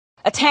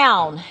A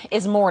town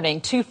is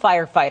mourning two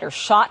firefighters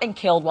shot and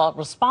killed while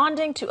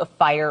responding to a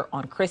fire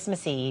on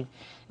Christmas Eve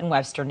in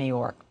Webster, New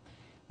York.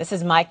 This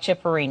is Mike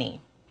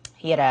Ciparini.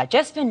 He had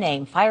just been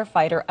named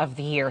Firefighter of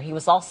the Year. He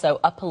was also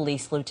a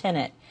police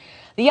lieutenant.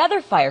 The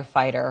other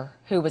firefighter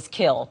who was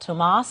killed,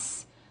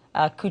 Tomas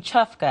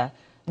Kuchevka,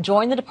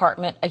 joined the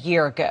department a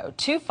year ago.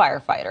 Two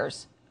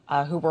firefighters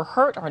who were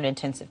hurt are in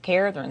intensive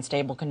care. They're in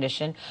stable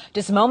condition.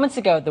 Just moments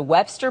ago, the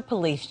Webster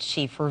police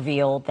chief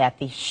revealed that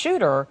the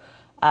shooter,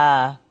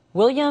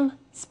 William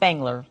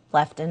Spangler,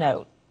 left a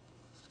note.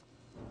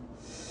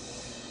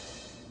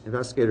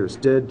 Investigators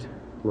did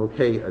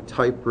locate a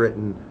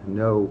typewritten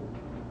note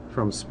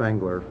from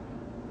Spangler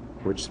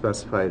which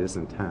specified his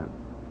intent.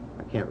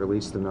 I can't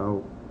release the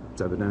note,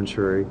 it's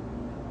evidentiary,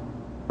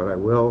 but I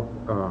will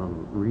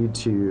read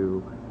to you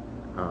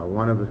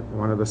one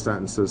of the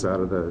sentences out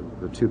of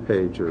the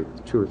two-page or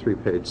two or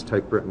three-page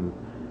typewritten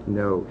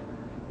note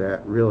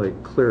that really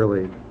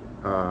clearly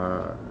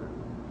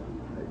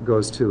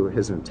goes to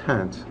his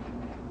intent,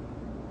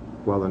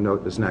 while the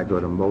note does not go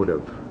to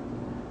motive.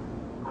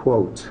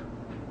 Quote,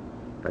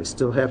 "I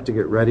still have to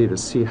get ready to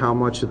see how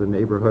much of the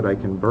neighborhood I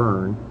can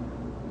burn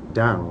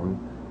down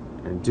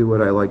and do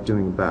what I like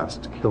doing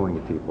best, killing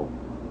people."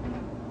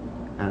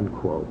 End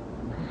quote.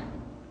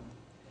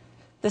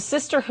 The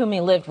sister whom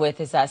he lived with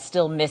is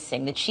still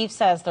missing. The chief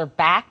says they're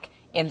back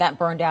in that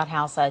burned out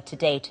house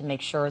today to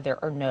make sure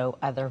there are no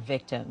other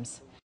victims.